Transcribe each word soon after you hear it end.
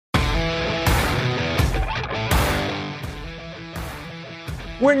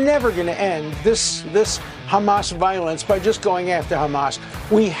We're never going to end this Hamas violence by just going after Hamas.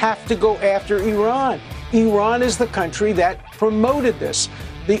 We have to go after Iran. Iran is the country that promoted this.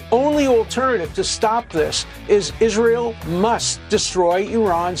 The only alternative to stop this is Israel must destroy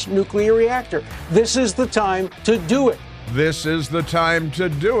Iran's nuclear reactor. This is the time to do it. This is the time to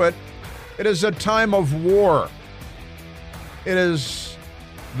do it. It is a time of war. It is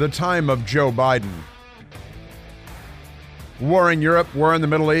the time of Joe Biden. War in Europe, war in the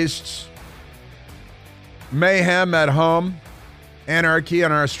Middle East, mayhem at home, anarchy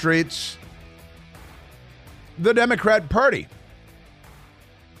on our streets. The Democrat Party.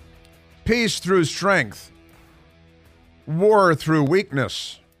 Peace through strength. War through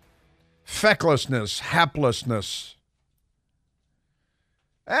weakness. Fecklessness, haplessness.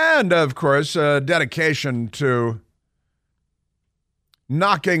 And, of course, a dedication to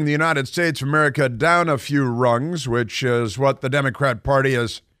knocking the United States of America down a few rungs, which is what the Democrat Party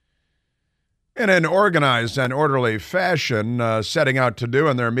is, in an organized and orderly fashion, setting out to do,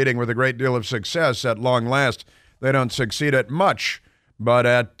 and they're meeting with a great deal of success at long last. They don't succeed at much, but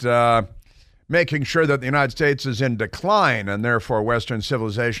at making sure that the United States is in decline, and therefore Western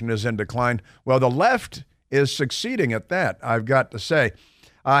civilization is in decline. Well, the left is succeeding at that, I've got to say.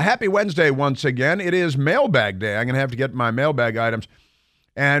 Happy Wednesday once again. It is mailbag day. I'm going to have to get my mailbag items.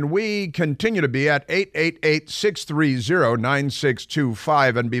 And we continue to be at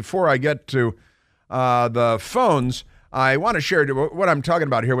 888-630-9625. And before I get to the phones, I want to share what I'm talking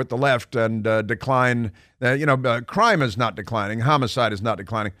about here with the left and decline. Crime is not declining. Homicide is not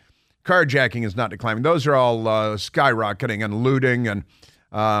declining. Carjacking is not declining. Those are all skyrocketing, and looting and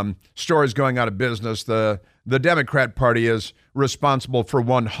stores going out of business. The Democrat Party is responsible for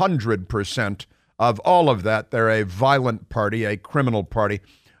 100% of all of that. They're a violent party, a criminal party,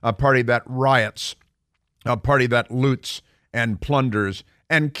 a party that riots, a party that loots and plunders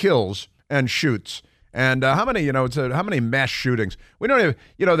and kills and shoots. And how many mass shootings? We don't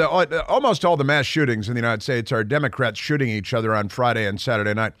even, almost all the mass shootings in the United States are Democrats shooting each other on Friday and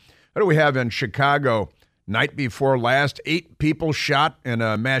Saturday night. What do we have in Chicago? Night before last, 8 people shot in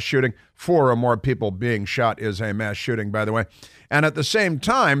a mass shooting. 4 or more people being shot is a mass shooting, by the way. And at the same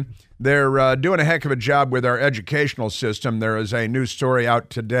time, they're doing a heck of a job with our educational system. There is a new story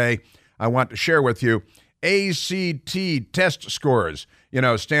out today I want to share with you. ACT test scores,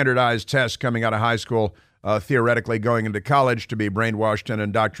 standardized tests coming out of high school, theoretically going into college to be brainwashed and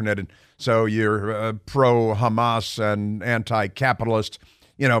indoctrinated. So you're pro-Hamas and anti-capitalist,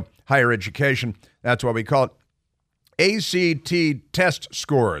 higher education. That's what we call it. ACT test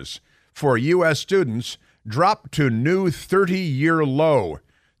scores for U.S. students dropped to new 30-year low.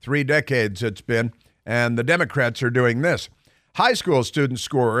 3 decades it's been, and the Democrats are doing this. High school student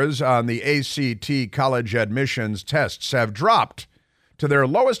scores on the ACT college admissions tests have dropped to their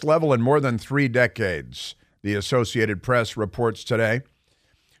lowest level in more than 3 decades, the Associated Press reports today,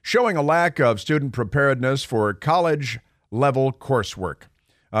 showing a lack of student preparedness for college-level coursework,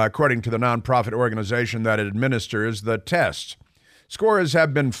 according to the nonprofit organization that administers the tests. Scores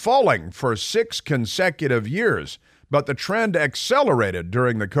have been falling for 6 consecutive years, but the trend accelerated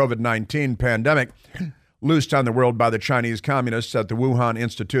during the COVID-19 pandemic, loosed on the world by the Chinese communists at the Wuhan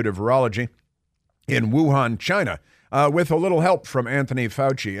Institute of Virology in Wuhan, China, with a little help from Anthony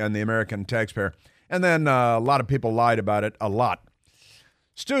Fauci and the American taxpayer. And then a lot of people lied about it a lot.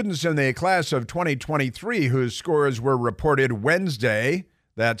 Students in the class of 2023 whose scores were reported Wednesday,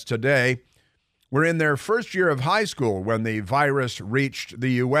 that's today, were in their first year of high school when the virus reached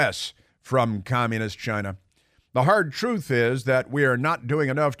the U.S. from communist China. The hard truth is that we are not doing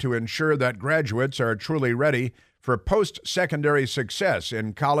enough to ensure that graduates are truly ready for post-secondary success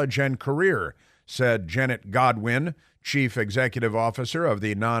in college and career, said Janet Godwin, Chief Executive Officer of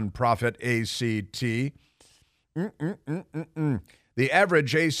the nonprofit ACT. The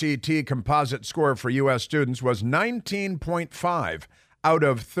average ACT composite score for U.S. students was 19.5 out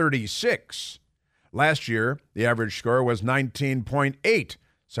of 36. Last year, the average score was 19.8,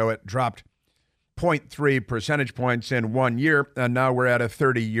 so it dropped 0.3 percentage points in 1 year, and now we're at a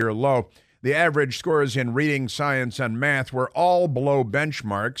 30-year low. The average scores in reading, science, and math were all below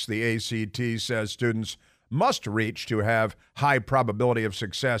benchmarks the ACT says students must reach to have high probability of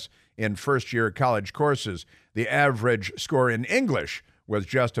success in first-year college courses. The average score in English was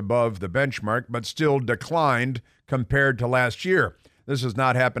just above the benchmark, but still declined compared to last year. This is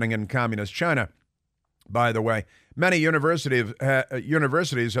not happening in communist China, by the way. Many universities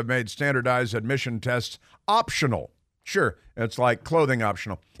have made standardized admission tests optional. Sure, it's like clothing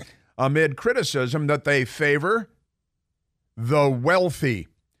optional. Amid criticism that they favor the wealthy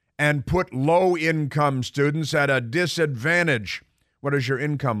and put low-income students at a disadvantage What does your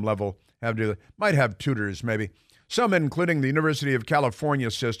income level have to do? Might have tutors, maybe. Some, including the University of California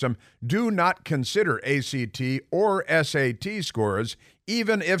system, do not consider ACT or SAT scores,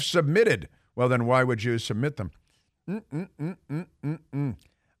 even if submitted. Well, then why would you submit them?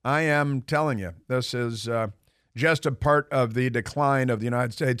 I am telling you, this is just a part of the decline of the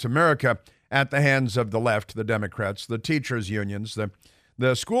United States of America at the hands of the left, the Democrats, the teachers' unions,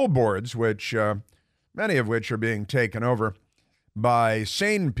 the school boards, which many of which are being taken over by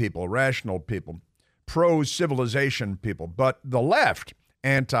sane people, rational people, pro-civilization people. But the left,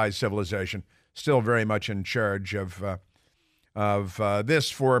 anti-civilization, still very much in charge of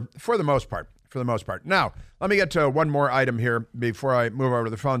this for the most part. For the most part. Now, let me get to one more item here before I move over to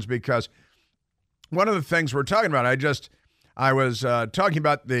the phones, because one of the things we're talking about, I was talking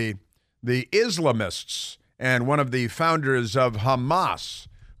about the Islamists and one of the founders of Hamas,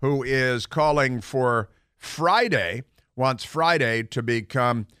 who is calling for Friday, wants Friday to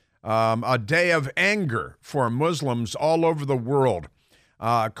become a day of anger for Muslims all over the world,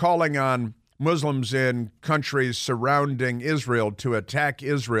 calling on Muslims in countries surrounding Israel to attack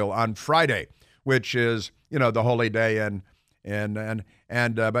Israel on Friday, which is, the holy day,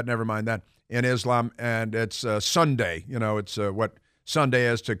 but never mind that, in Islam, and it's Sunday. It's what Sunday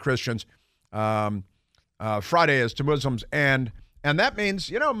is to Christians, Friday is to Muslims, and that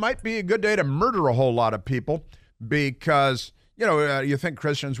means, it might be a good day to murder a whole lot of people, because, you think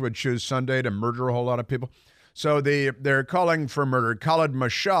Christians would choose Sunday to murder a whole lot of people? So they're calling for murder. Khaled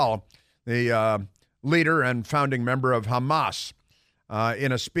Mashal, the leader and founding member of Hamas,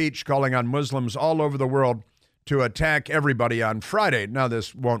 in a speech calling on Muslims all over the world to attack everybody on Friday. Now,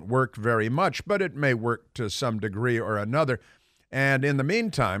 this won't work very much, but it may work to some degree or another. And in the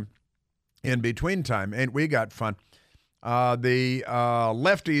meantime, in between time, ain't we got fun? The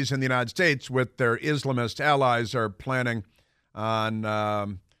lefties in the United States with their Islamist allies are planning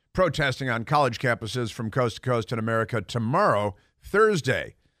on protesting on college campuses from coast to coast in America tomorrow,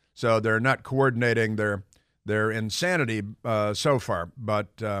 Thursday. So they're not coordinating their insanity so far, but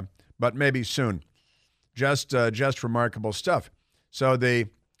maybe soon. Just remarkable stuff. So the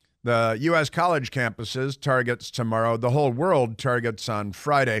U.S. college campuses targets tomorrow. The whole world targets on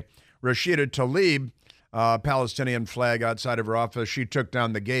Friday. Rashida Tlaib, Palestinian flag outside of her office, she took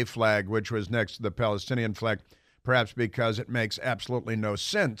down the gay flag, which was next to the Palestinian flag, perhaps because it makes absolutely no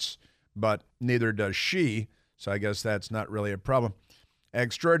sense, but neither does she. So I guess that's not really a problem.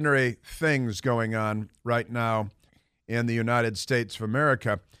 Extraordinary things going on right now in the United States of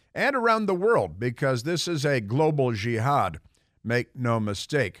America and around the world, because this is a global jihad, make no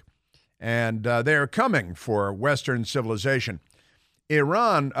mistake. And they are coming for Western civilization.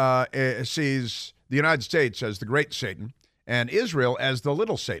 Iran sees the United States as the great Satan and Israel as the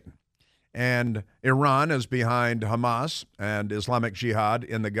little Satan. And Iran is behind Hamas and Islamic Jihad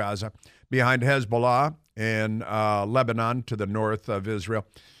in the Gaza, behind Hezbollah in Lebanon to the north of Israel.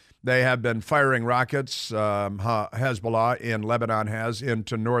 They have been firing rockets, Hezbollah in Lebanon has,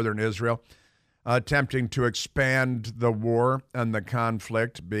 into northern Israel, attempting to expand the war and the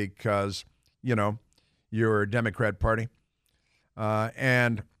conflict because, you're a Democrat Party.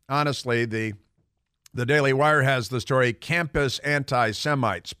 And honestly, the Daily Wire has the story, Campus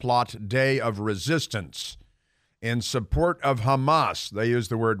Anti-Semites Plot Day of Resistance in support of Hamas. They use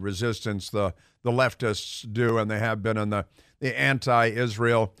the word resistance, the leftists do, and they have been in the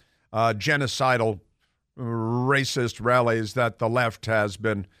anti-Israel genocidal racist rallies that the left has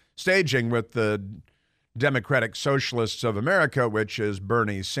been staging with the Democratic Socialists of America, which is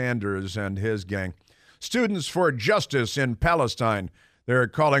Bernie Sanders and his gang. Students for Justice in Palestine, they're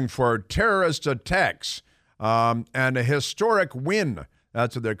calling for terrorist attacks and a historic win.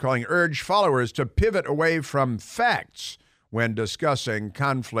 That's what they're calling. Urge followers to pivot away from facts when discussing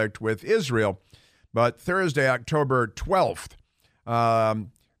conflict with Israel. But Thursday, October 12th,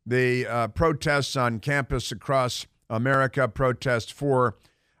 the protests on campus across America, protest for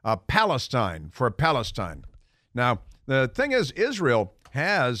Palestine. Now, the thing is, Israel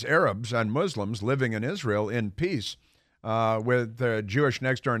has Arabs and Muslims living in Israel in peace with Jewish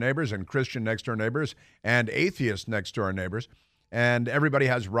next-door neighbors and Christian next-door neighbors and atheist next-door neighbors. And everybody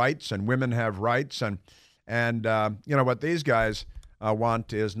has rights, and women have rights. And what these guys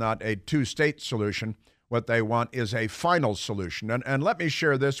want is not a two-state solution. What they want is a final solution. And let me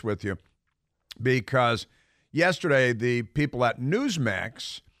share this with you, because yesterday the people at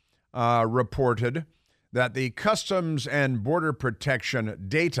Newsmax reported that the Customs and Border Protection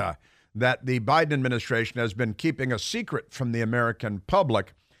data that the Biden administration has been keeping a secret from the American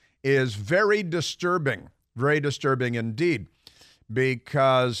public is very disturbing indeed,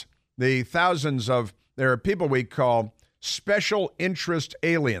 because there are people we call special interest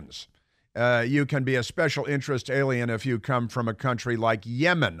aliens. You can be a special interest alien if you come from a country like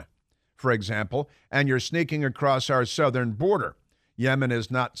Yemen, for example, and you're sneaking across our southern border. Yemen is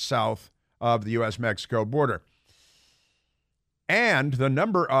not south of the U.S.-Mexico border. And the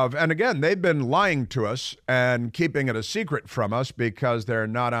number of, and again, they've been lying to us and keeping it a secret from us because they're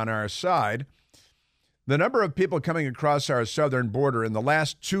not on our side. The number of people coming across our southern border in the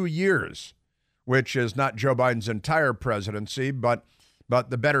last 2 years, which is not Joe Biden's entire presidency, but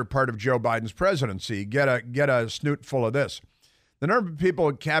the better part of Joe Biden's presidency. Get a snoot full of this. The number of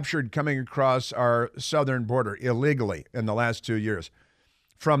people captured coming across our southern border illegally in the last 2 years.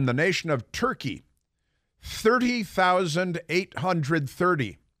 From the nation of Turkey,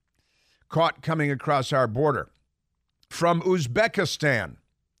 30,830 caught coming across our border. From Uzbekistan,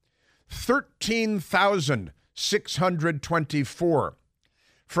 13,624.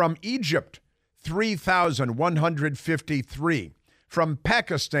 From Egypt, 3,153. From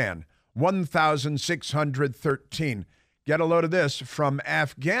Pakistan, 1,613. Get a load of this. From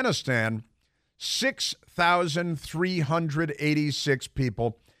Afghanistan, 6,386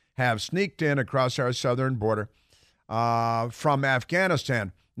 people have sneaked in across our southern border from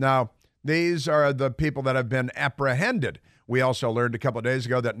Afghanistan. Now, these are the people that have been apprehended. We also learned a couple of days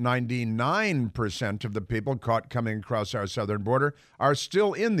ago that 99% of the people caught coming across our southern border are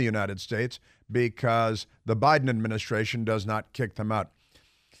still in the United States because the Biden administration does not kick them out.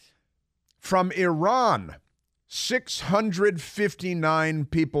 From Iran, 659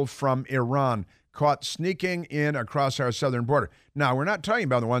 people from Iran caught sneaking in across our southern border. Now, we're not talking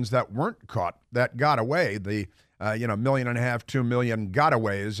about the ones that weren't caught, that got away, the 1.5 million, 2 million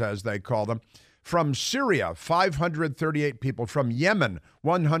gotaways, as they call them. From Syria, 538 people. From Yemen,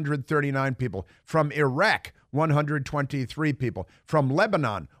 139 people. From Iraq, 123 people. From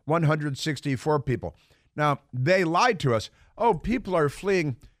Lebanon, 164 people. Now, they lied to us. Oh, people are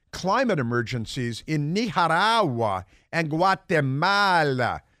fleeing climate emergencies in Nicaragua and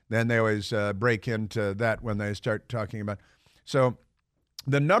Guatemala. Then they always break into that when they start talking about. So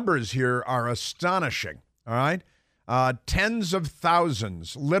the numbers here are astonishing, all right? Tens of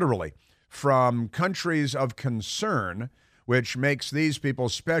thousands, literally, from countries of concern, which makes these people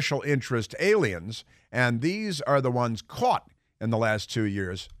special interest aliens, and these are the ones caught in the last 2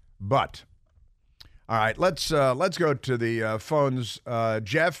 years. But, all right, let's go to the phones.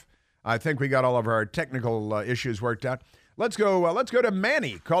 Jeff, I think we got all of our technical issues worked out. Let's go to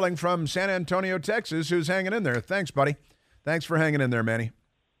Manny calling from San Antonio, Texas, who's hanging in there. Thanks, buddy. Thanks for hanging in there, Manny.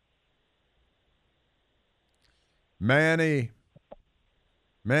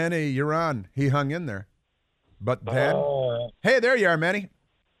 Manny, you're on. He hung in there. But then, hey, there you are, Manny.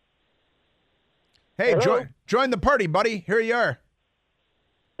 Hey, join the party, buddy. Here you are.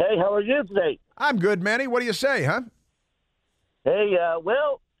 Hey, how are you today? I'm good, Manny. What do you say, huh? Hey,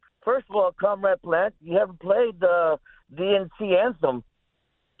 well, first of all, Comrade Plant, you haven't played the DNC anthem.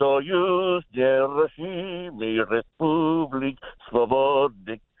 Soyuz de Regime Republik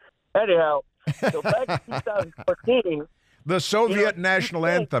Svobodnik. Anyhow, so back in 2014... The Soviet national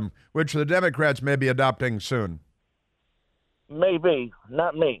anthem, which the Democrats may be adopting soon. Maybe,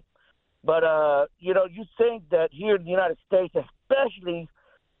 not me. But, you think that here in the United States, especially,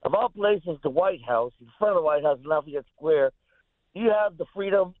 of all places, the White House, in front of the White House, Lafayette Square, you have the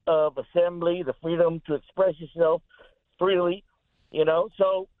freedom of assembly, the freedom to express yourself freely,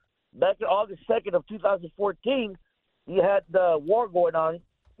 So back in August 2nd of 2014, you had the war going on,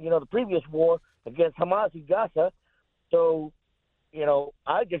 the previous war against Hamas in Gaza. So,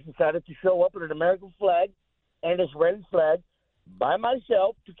 I just decided to show up with an American flag and Israeli flag by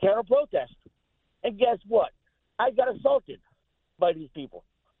myself to counter-protest. And guess what? I got assaulted by these people.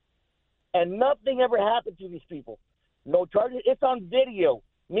 And nothing ever happened to these people. No charges. It's on video.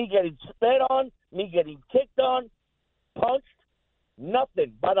 Me getting spit on, me getting kicked on, punched,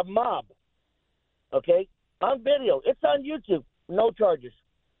 nothing but a mob. Okay? On video. It's on YouTube. No charges.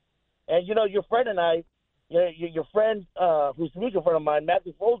 And, your friend and I, your friend, who's a mutual friend of mine,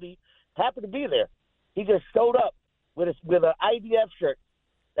 Matthew Foldy, happened to be there. He just showed up with an IDF shirt.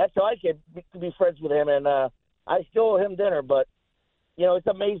 That's how I came to be friends with him, and I still owe him dinner. But, it's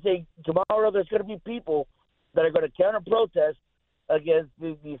amazing. Tomorrow there's going to be people that are going to counter-protest against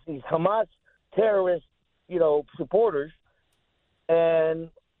these Hamas terrorist, supporters, and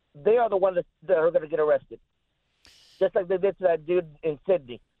they are the ones that are going to get arrested, just like they did to that dude in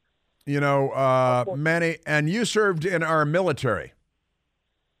Sydney. Manny, and you served in our military.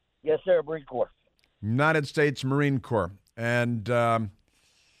 Yes, sir, Marine Corps. United States Marine Corps. And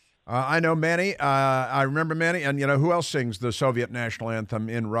I know Manny. I remember Manny. And, who else sings the Soviet national anthem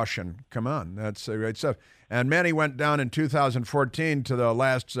in Russian? Come on. That's great stuff. And Manny went down in 2014 to the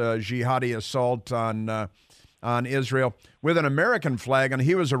last jihadi assault on Israel with an American flag, and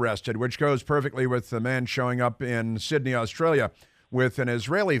he was arrested, which goes perfectly with the man showing up in Sydney, Australia, with an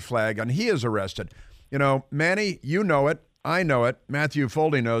Israeli flag, and he is arrested. Manny, you know it. I know it. Matthew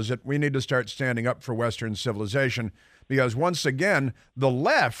Foldy knows it. We need to start standing up for Western civilization because, once again, the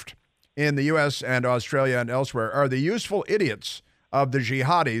left in the U.S. and Australia and elsewhere are the useful idiots of the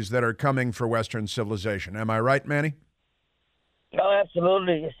jihadis that are coming for Western civilization. Am I right, Manny? No,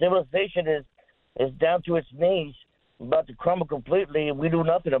 absolutely. Civilization is down to its knees, about to crumble completely, and we do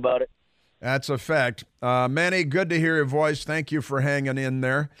nothing about it. That's a fact. Manny, good to hear your voice. Thank you for hanging in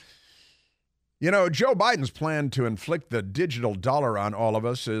there. Joe Biden's plan to inflict the digital dollar on all of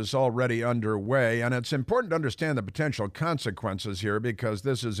us is already underway, and it's important to understand the potential consequences here because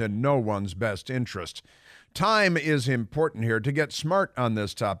this is in no one's best interest. Time is important here to get smart on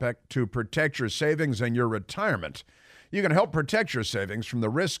this topic to protect your savings and your retirement. You can help protect your savings from the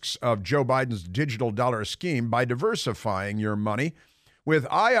risks of Joe Biden's digital dollar scheme by diversifying your money with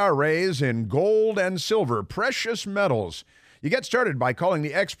IRAs in gold and silver, precious metals. You get started by calling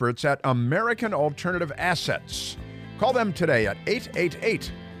the experts at American Alternative Assets. Call them today at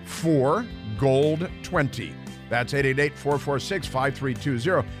 888-4GOLD20. That's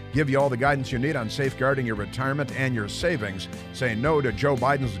 888-446-5320. Give you all the guidance you need on safeguarding your retirement and your savings. Say no to Joe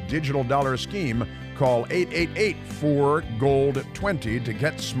Biden's digital dollar scheme. Call 888-4GOLD20 to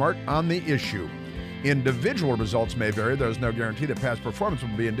get smart on the issue. Individual results may vary. There's no guarantee that past performance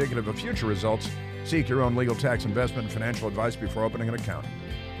will be indicative of future results. Seek your own legal, tax, investment, and financial advice before opening an account.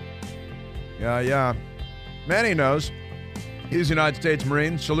 Yeah. Manny knows. He's a United States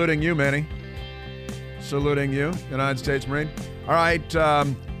Marine. Saluting you, Manny. Saluting you, United States Marine. All right,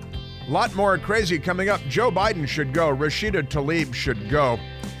 lot more crazy coming up. Joe Biden should go. Rashida Tlaib should go.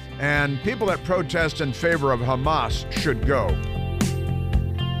 And people that protest in favor of Hamas should go.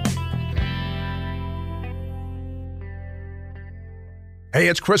 Hey,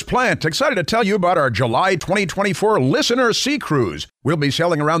 it's Chris Plant, excited to tell you about our July 2024 Listener Sea Cruise. We'll be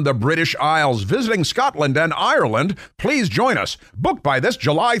sailing around the British Isles, visiting Scotland and Ireland. Please join us. Book by this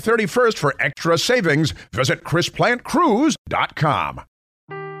July 31st for extra savings. Visit ChrisPlantCruise.com.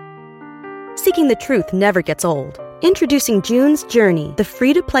 Seeking the truth never gets old. Introducing June's Journey, the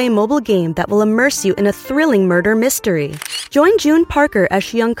free-to-play mobile game that will immerse you in a thrilling murder mystery. Join June Parker as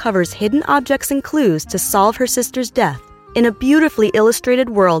she uncovers hidden objects and clues to solve her sister's death in a beautifully illustrated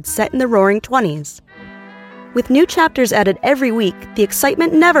world set in the Roaring '20s. With new chapters added every week, the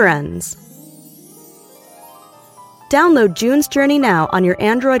excitement never ends. Download June's Journey now on your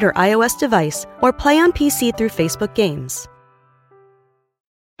Android or iOS device, or play on PC through Facebook Games.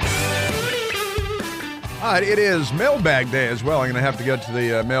 All right, it is mailbag day as well. I'm going to have to get to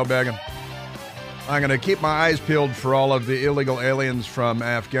the mailbag. I'm going to keep my eyes peeled for all of the illegal aliens from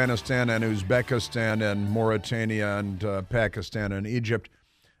Afghanistan and Uzbekistan and Mauritania and Pakistan and Egypt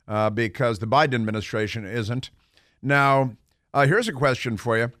because the Biden administration isn't. Now, here's a question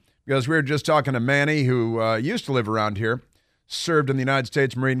for you, because we were just talking to Manny, who used to live around here, served in the United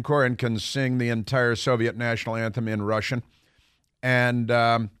States Marine Corps, and can sing the entire Soviet national anthem in Russian. And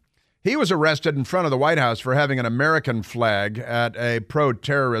he was arrested in front of the White House for having an American flag at a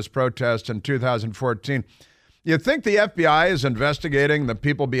pro-terrorist protest in 2014. You think the FBI is investigating the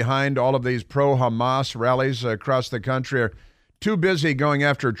people behind all of these pro-Hamas rallies across the country, are too busy going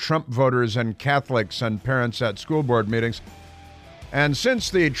after Trump voters and Catholics and parents at school board meetings? And since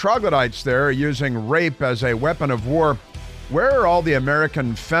the troglodytes there are using rape as a weapon of war, where are all the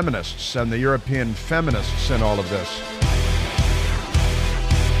American feminists and the European feminists in all of this?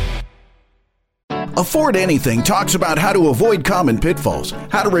 Afford Anything talks about how to avoid common pitfalls,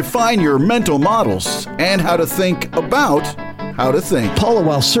 how to refine your mental models, and how to think about how to think. Paula,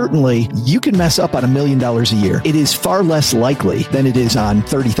 while certainly you can mess up on $1 million a year, it is far less likely than it is on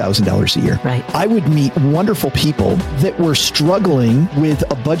 $30,000 a year. Right. I would meet wonderful people that were struggling with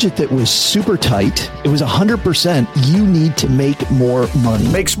a budget that was super tight. It was 100% you need to make more money.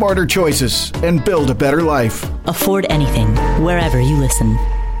 Make smarter choices and build a better life. Afford Anything, wherever you listen.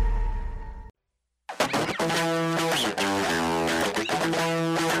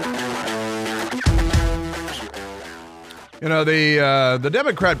 You know, the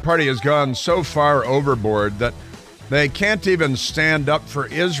Democrat Party has gone so far overboard that they can't even stand up for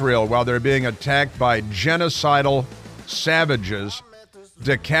Israel while they're being attacked by genocidal savages,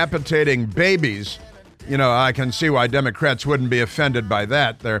 decapitating babies. You know, I can see why Democrats wouldn't be offended by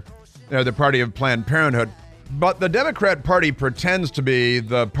that. They're the party of Planned Parenthood. But the Democrat Party pretends to be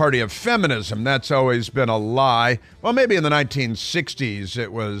the party of feminism. That's always been a lie. Well, maybe in the 1960s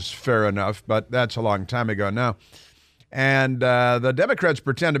it was fair enough, but that's a long time ago now. And the Democrats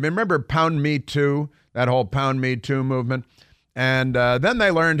pretend to be, remember Pound Me Too, that whole Pound Me Too movement? And then they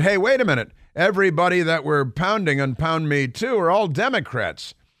learned, hey, wait a minute, everybody that we're pounding on Pound Me Too are all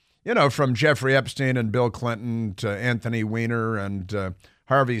Democrats. You know, from Jeffrey Epstein and Bill Clinton to Anthony Weiner and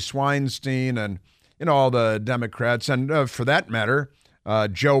Harvey Weinstein and, you know, all the Democrats. And for that matter,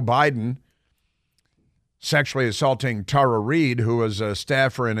 Joe Biden sexually assaulting Tara Reid, who was a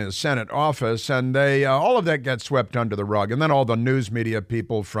staffer in his Senate office. And they all of that gets swept under the rug. And then all the news media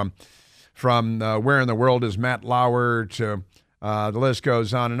people from Where in the World is Matt Lauer to the list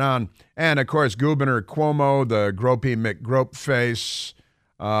goes on. And, of course, Governor Cuomo, the gropey McGropeface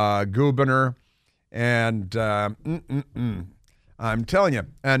Governor. And I'm telling you.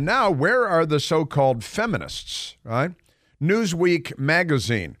 And now, where are the so-called feminists, right? Newsweek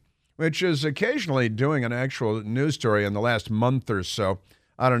magazine, which is occasionally doing an actual news story in the last month or so.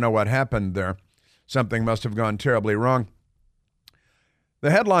 I don't know what happened there. Something must have gone terribly wrong. The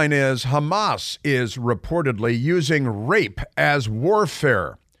headline is, Hamas is reportedly using rape as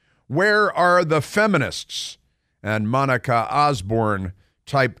warfare. Where are the feminists? And Monica Osborne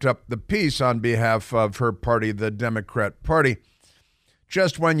typed up the piece on behalf of her party, the Democrat Party.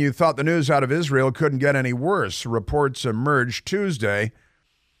 Just when you thought the news out of Israel couldn't get any worse, reports emerged Tuesday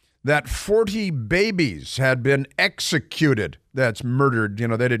that 40 babies had been executed. That's murdered. You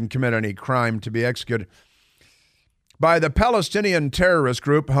know, they didn't commit any crime to be executed. By the Palestinian terrorist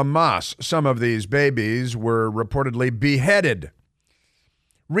group Hamas. Some of these babies were reportedly beheaded.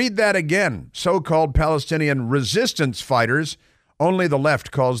 Read that again. So-called Palestinian resistance fighters. Only the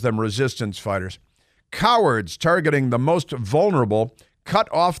left calls them resistance fighters. Cowards targeting the most vulnerable cut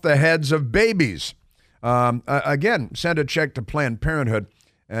off the heads of babies. Again, send a check to Planned Parenthood,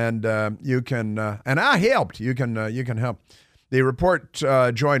 and you can. And I helped. You can help. The report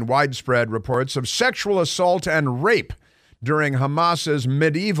joined widespread reports of sexual assault and rape during Hamas's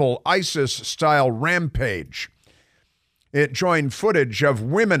medieval ISIS-style rampage. It joined footage of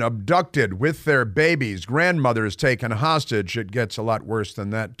women abducted with their babies, grandmothers taken hostage. It gets a lot worse than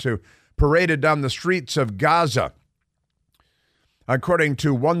that, too. Paraded down the streets of Gaza. According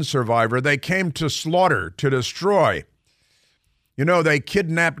to one survivor, they came to slaughter, to destroy. You know, they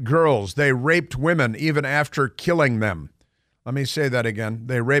kidnapped girls. They raped women even after killing them. Let me say that again.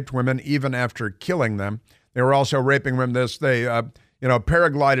 They raped women even after killing them. They were also raping women. They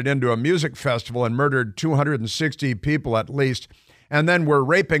paraglided into a music festival and murdered 260 people at least, and then were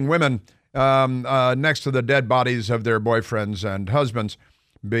raping women next to the dead bodies of their boyfriends and husbands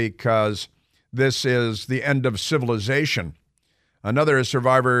because this is the end of civilization. Another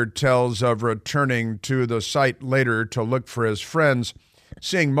survivor tells of returning to the site later to look for his friends,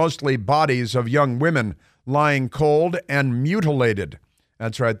 seeing mostly bodies of young women lying cold and mutilated.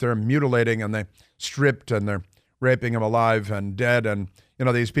 That's right, they're mutilating and they stripped and they're raping them alive and dead. And, you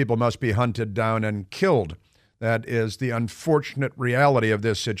know, these people must be hunted down and killed. That is the unfortunate reality of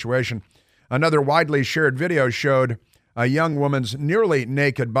this situation. Another widely shared video showed a young woman's nearly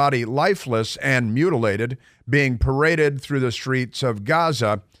naked body, lifeless and mutilated, being paraded through the streets of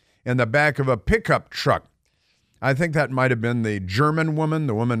Gaza in the back of a pickup truck. I think that might have been the German woman,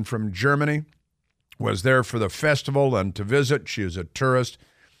 the woman from Germany, was there for the festival and to visit. She was a tourist.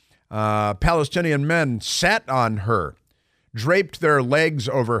 Palestinian men sat on her, draped their legs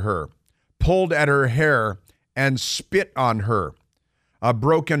over her, pulled at her hair, and spit on her. A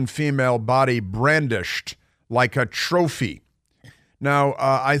broken female body brandished like a trophy. Now,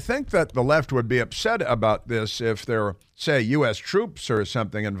 I think that the left would be upset about this if there were, say, U.S. troops or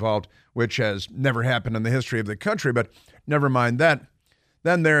something involved, which has never happened in the history of the country, but never mind that.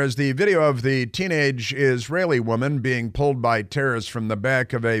 Then there's the video of the teenage Israeli woman being pulled by terrorists from the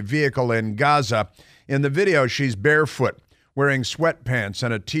back of a vehicle in Gaza. In the video, she's barefoot, wearing sweatpants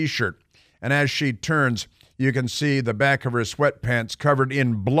and a T-shirt. And as she turns, you can see the back of her sweatpants covered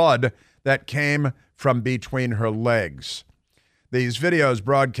in blood that came from between her legs. These videos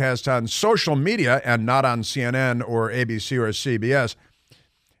broadcast on social media and not on CNN or ABC or CBS,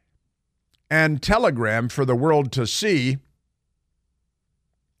 and Telegram for the world to see,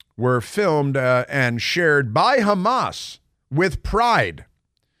 were filmed and shared by Hamas with pride.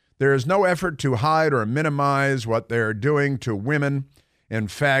 There is no effort to hide or minimize what they're doing to women. In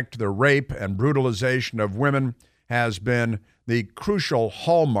fact, the rape and brutalization of women has been the crucial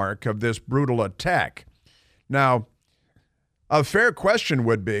hallmark of this brutal attack. Now, a fair question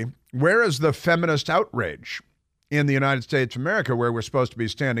would be, where is the feminist outrage? in the United States of America, where we're supposed to be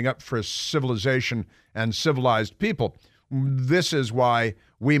standing up for civilization and civilized people. This is why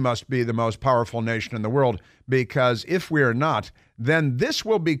we must be the most powerful nation in the world, because if we're not, then this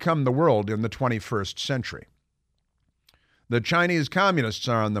will become the world in the 21st century. The Chinese communists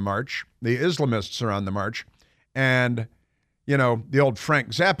are on the march, the Islamists are on the march, and, you know, the old Frank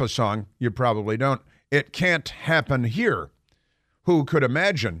Zappa song, you probably don't, "It can't happen here." Who could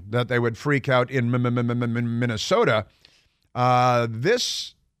imagine that they would freak out in Minnesota?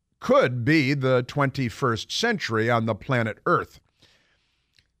 This could be the 21st century on the planet Earth.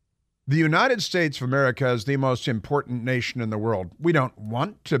 The United States of America is the most important nation in the world. We don't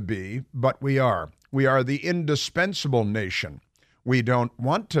want to be, but we are. We are the indispensable nation. We don't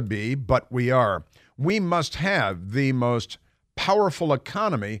want to be, but we are. We must have the most powerful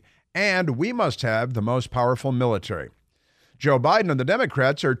economy, and we must have the most powerful military. Joe Biden and the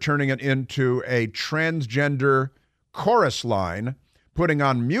Democrats are turning it into a transgender chorus line, putting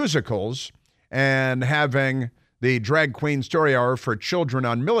on musicals and having the drag queen story hour for children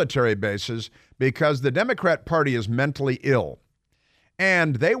on military bases because the Democrat Party is mentally ill.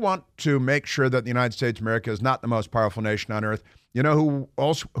 And they want to make sure that the United States of America is not the most powerful nation on earth. You know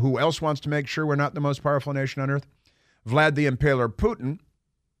who else wants to make sure we're not the most powerful nation on earth? Vlad the Impaler Putin,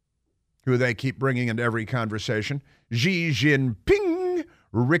 who they keep bringing into every conversation, Xi Jinping,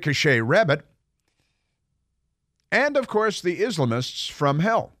 Ricochet Rabbit, and, of course, the Islamists from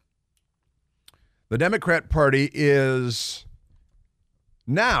hell. The Democrat Party is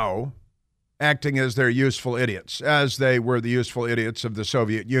now acting as their useful idiots, as they were the useful idiots of the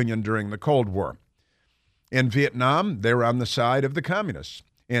Soviet Union during the Cold War. In Vietnam, they were on the side of the communists.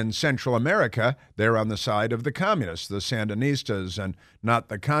 In Central America, they're on the side of the communists, the Sandinistas, and not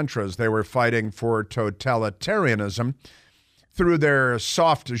the Contras. They were fighting for totalitarianism through their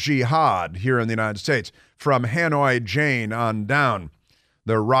soft jihad here in the United States. From Hanoi Jane on down,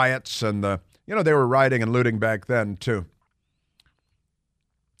 the riots and they were rioting and looting back then, too.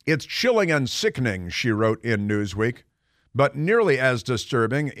 It's chilling and sickening, she wrote in Newsweek, but nearly as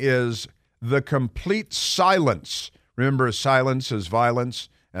disturbing is the complete silence. Remember, silence is violence,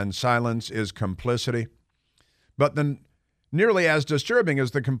 and silence is complicity. But then nearly as disturbing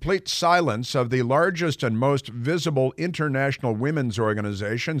is the complete silence of the largest and most visible international women's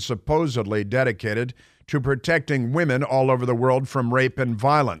organization supposedly dedicated to protecting women all over the world from rape and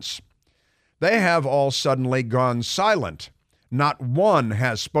violence. They have all suddenly gone silent. Not one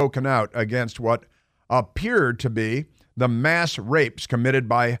has spoken out against what appeared to be the mass rapes committed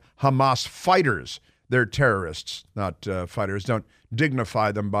by Hamas fighters. They're terrorists, not fighters. Don't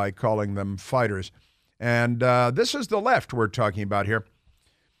dignify them by calling them fighters. And this is the left we're talking about here.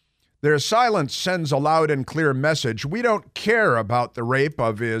 Their silence sends a loud and clear message. We don't care about the rape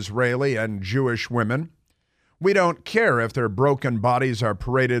of Israeli and Jewish women. We don't care if their broken bodies are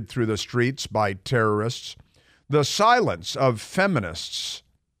paraded through the streets by terrorists. The silence of feminists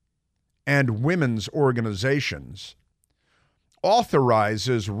and women's organizations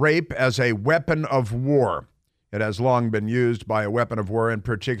authorizes rape as a weapon of war. It has long been used by a weapon of war, in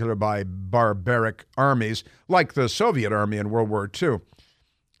particular by barbaric armies like the Soviet army in World War II,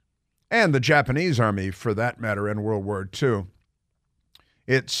 and the Japanese army, for that matter, in World War II.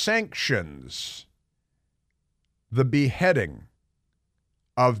 It sanctions the beheading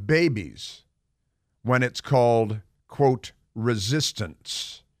of babies when it's called, quote,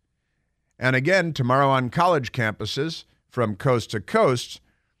 resistance. And again, tomorrow on college campuses from coast to coast,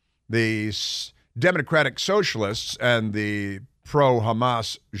 the Democratic Socialists and the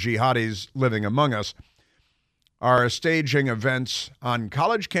pro-Hamas jihadis living among us are staging events on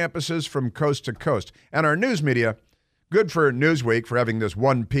college campuses from coast to coast. And our news media, good for Newsweek for having this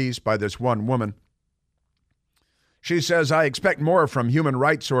one piece by this one woman. She says, I expect more from human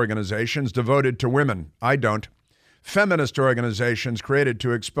rights organizations devoted to women. I don't. Feminist organizations created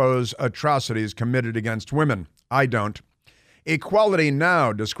to expose atrocities committed against women. I don't. Equality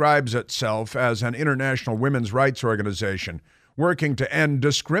Now describes itself as an international women's rights organization working to end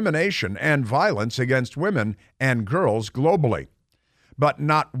discrimination and violence against women and girls globally. But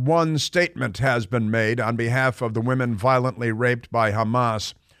not one statement has been made on behalf of the women violently raped by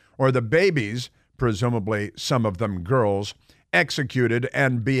Hamas or the babies, presumably some of them girls, executed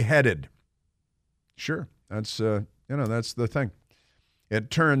and beheaded. Sure, that's the thing. It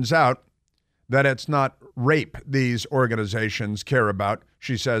turns out that it's not rape these organizations care about.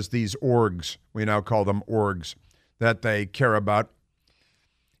 She says these orgs, we now call them orgs, that they care about.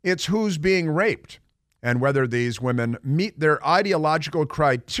 It's who's being raped and whether these women meet their ideological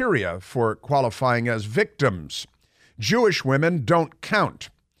criteria for qualifying as victims. Jewish women don't count.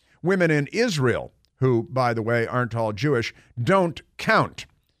 Women in Israel who, by the way, aren't all Jewish, don't count.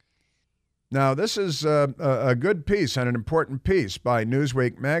 Now, this is a good piece and an important piece by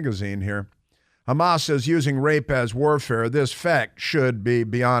Newsweek magazine here. Hamas is using rape as warfare. This fact should be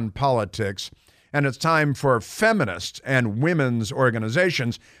beyond politics. And it's time for feminists and women's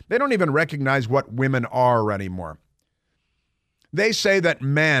organizations. They don't even recognize what women are anymore. They say that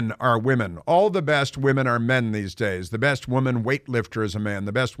men are women. All the best women are men these days. The best woman weightlifter is a man.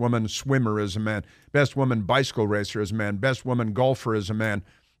 The best woman swimmer is a man. Best woman bicycle racer is a man. Best woman golfer is a man.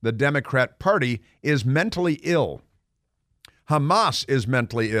 The Democrat Party is mentally ill. Hamas is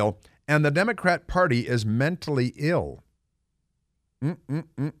mentally ill, and the Democrat Party is mentally ill.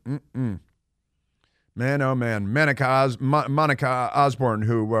 Man, oh man. Monica Osborne,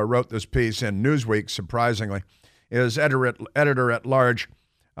 who wrote this piece in Newsweek, surprisingly, is editor-at-large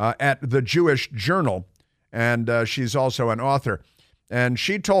at the Jewish Journal, and she's also an author. And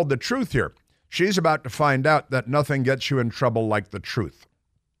she told the truth here. She's about to find out that nothing gets you in trouble like the truth.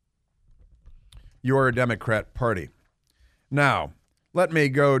 Your Democrat Party. Now, let me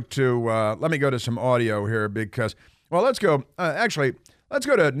go to some audio here because, well, let's go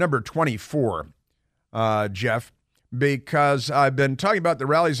to number 24, Jeff. Because I've been talking about the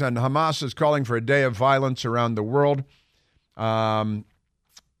rallies, and Hamas is calling for a day of violence around the world on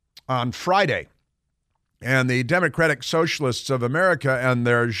Friday. And the Democratic Socialists of America and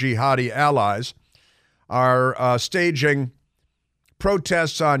their jihadi allies are staging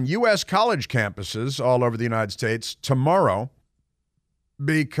protests on U.S. college campuses all over the United States tomorrow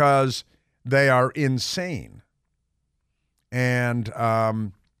because they are insane. And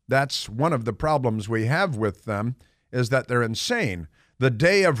that's one of the problems we have with them, is that they're insane. The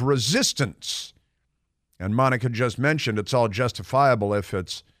day of resistance, and Monica just mentioned it's all justifiable if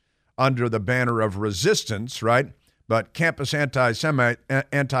it's under the banner of resistance, right? But campus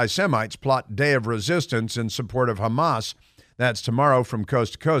anti-Semites plot day of resistance in support of Hamas. That's tomorrow from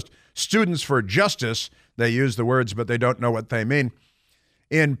coast to coast. Students for Justice, they use the words, but they don't know what they mean,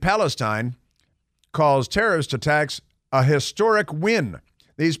 in Palestine calls terrorist attacks a historic win.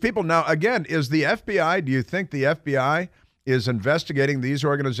 These people now, again, is the FBI, do you think the FBI is investigating these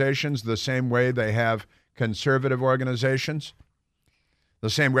organizations the same way they have conservative organizations?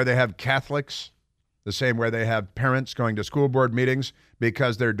 The same way they have Catholics? The same way they have parents going to school board meetings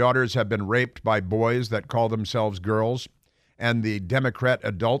because their daughters have been raped by boys that call themselves girls? And the Democrat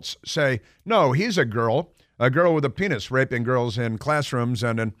adults say, no, he's a girl with a penis raping girls in classrooms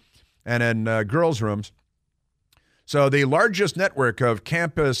and in girls' rooms. So the largest network of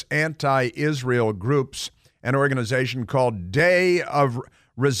campus anti-Israel groups, an organization called Day of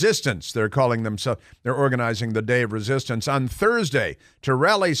Resistance, they're organizing the Day of Resistance on Thursday to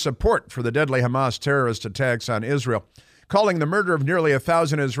rally support for the deadly Hamas terrorist attacks on Israel, calling the murder of nearly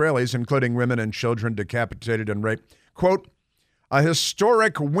 1,000 Israelis, including women and children, decapitated and raped, quote, a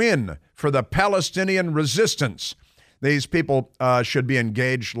historic win for the Palestinian resistance. These people should be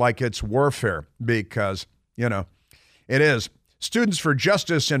engaged like it's warfare because, it is. Students for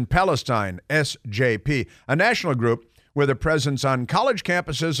Justice in Palestine, SJP, a national group with a presence on college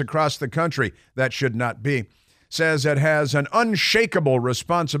campuses across the country, that should not be, says it has an unshakable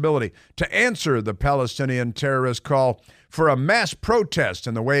responsibility to answer the Palestinian terrorist call for a mass protest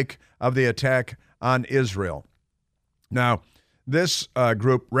in the wake of the attack on Israel. Now, this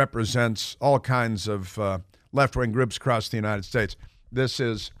group represents all kinds of left-wing groups across the United States. This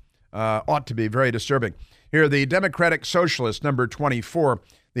ought to be very disturbing. Here, the Democratic Socialists, number 24,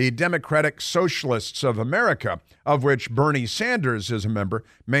 the Democratic Socialists of America, of which Bernie Sanders is a member,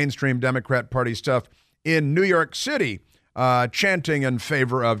 mainstream Democrat Party stuff, in New York City, chanting in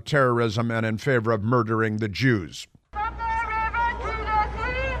favor of terrorism and in favor of murdering the Jews. From the river to the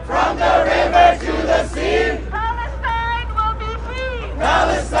sea, from the river to the sea, Palestine will be free.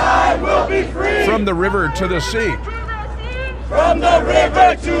 Palestine will be free. From the river to the sea. From the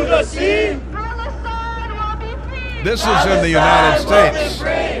river to the sea. This is in the United States.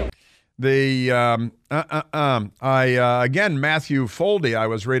 Again, Matthew Foldy, I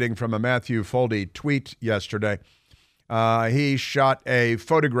was reading from a Matthew Foldy tweet yesterday. He shot a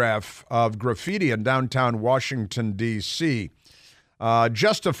photograph of graffiti in downtown Washington, D.C.,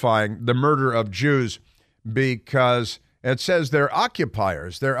 justifying the murder of Jews because it says they're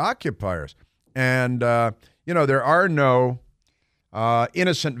occupiers. They're occupiers. And, there are no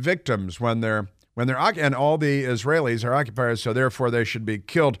innocent victims when they're and all the Israelis are occupiers, so therefore they should be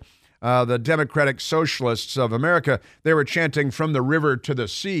killed. The Democratic Socialists of America, they were chanting from the river to the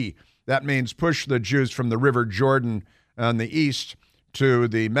sea. That means push the Jews from the River Jordan on the east to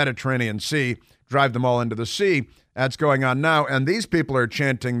the Mediterranean Sea, drive them all into the sea. That's going on now, and these people are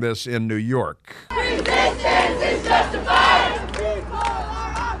chanting this in New York. Resistance is justified. People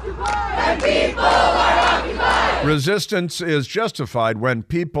are occupied. And people are occupied. Resistance is justified when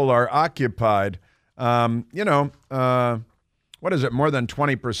people are occupied. What is it? More than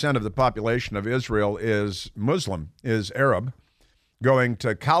 20% of the population of Israel is Muslim, is Arab, going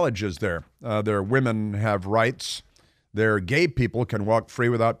to colleges there. Their women have rights. Their gay people can walk free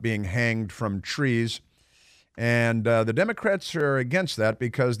without being hanged from trees. And the Democrats are against that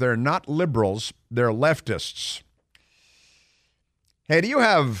because they're not liberals, they're leftists. Hey, do you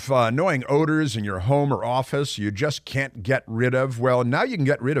have annoying odors in your home or office you just can't get rid of? Well, now you can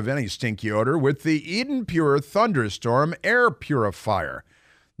get rid of any stinky odor with the Eden Pure Thunderstorm Air Purifier.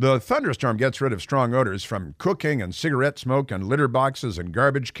 The Thunderstorm gets rid of strong odors from cooking and cigarette smoke and litter boxes and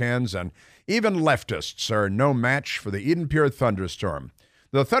garbage cans, and even leftists are no match for the Eden Pure Thunderstorm.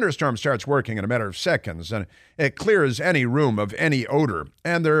 The Thunderstorm starts working in a matter of seconds, and it clears any room of any odor,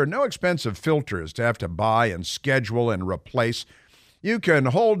 and there are no expensive filters to have to buy and schedule and replace. You can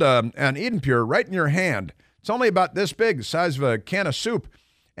hold an Eden Pure right in your hand. It's only about this big, the size of a can of soup,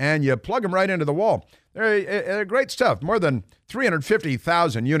 and you plug them right into the wall. They're great stuff. More than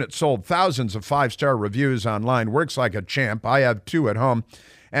 350,000 units sold, thousands of 5-star reviews online. Works like a champ. I have 2 at home.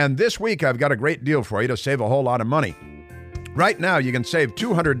 And this week, I've got a great deal for you to save a whole lot of money. Right now, you can save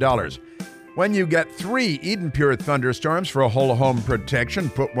 $200 when you get 3 Eden Pure Thunderstorms for a whole home protection.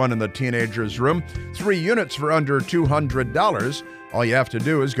 Put one in the teenager's room. 3 units for under $200. All you have to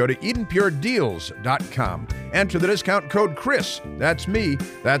do is go to EdenPureDeals.com. Enter the discount code Chris. That's me.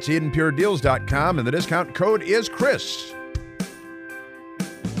 That's EdenPureDeals.com, and the discount code is Chris.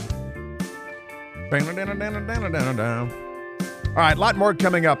 All right, a lot more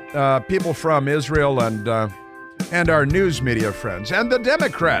coming up. People from Israel and our news media friends. And the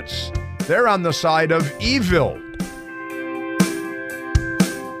Democrats, they're on the side of evil.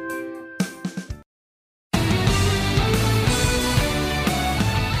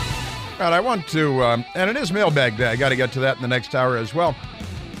 All right, I want to, and it is mailbag day. I got to get to that in the next hour as well.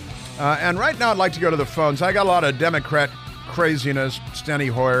 And right now I'd like to go to the phones. I got a lot of Democrat craziness,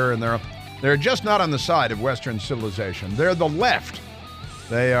 Steny Hoyer, and they're just not on the side of Western civilization. They're the left.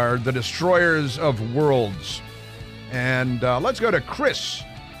 They are the destroyers of worlds. And let's go to Chris,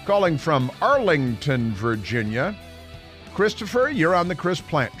 calling from Arlington, Virginia. Christopher, you're on the Chris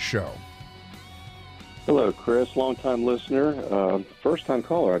Plante Show. Hello, Chris. Long-time listener, first-time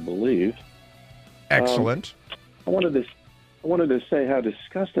caller, I believe. Excellent. I wanted to say how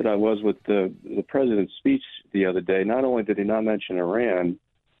disgusted I was with the president's speech the other day. Not only did he not mention Iran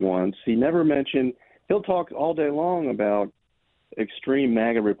once, he never mentioned. He'll talk all day long about extreme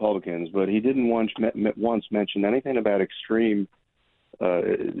MAGA Republicans, but he didn't once mention anything about extreme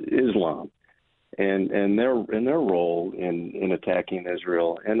Islam and their role in attacking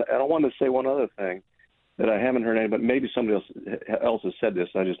Israel. And I want to say one other thing that I haven't heard any, but maybe somebody else has said this,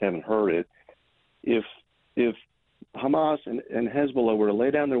 I just haven't heard it. If Hamas and Hezbollah were to lay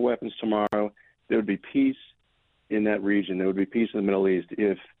down their weapons tomorrow, there would be peace in that region. There would be peace in the Middle East.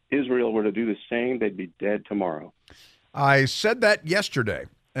 If Israel were to do the same, they'd be dead tomorrow. I said that yesterday,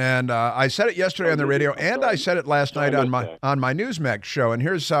 and I said it yesterday on the radio, and I said it last night on my Newsmax show. And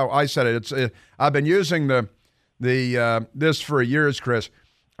here's how I said it. I've been using this for years, Chris.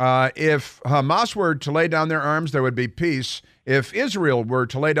 If Hamas were to lay down their arms, there would be peace. If Israel were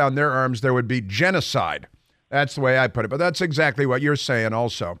to lay down their arms, there would be genocide. That's the way I put it. But that's exactly what you're saying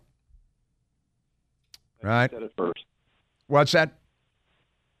also. Right? I said it first. What's that?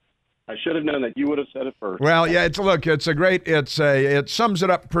 I should have known that. You would have said it first. Well, yeah, it sums it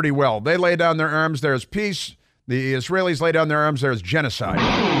up pretty well. They lay down their arms, there's peace. The Israelis lay down their arms, there's genocide.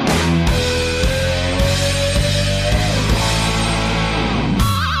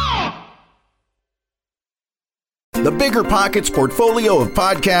 The Bigger Pockets portfolio of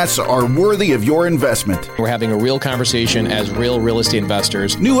podcasts are worthy of your investment. We're having a real conversation as real estate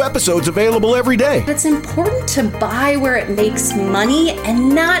investors. New episodes available every day. It's important to buy where it makes money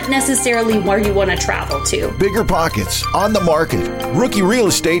and not necessarily where you want to travel to. Bigger Pockets, On the Market, Rookie Real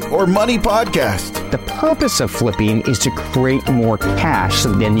Estate, or Money Podcast. The purpose of flipping is to create more cash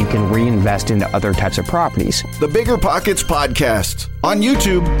so then you can reinvest into other types of properties. The Bigger Pockets Podcast on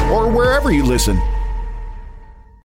YouTube or wherever you listen.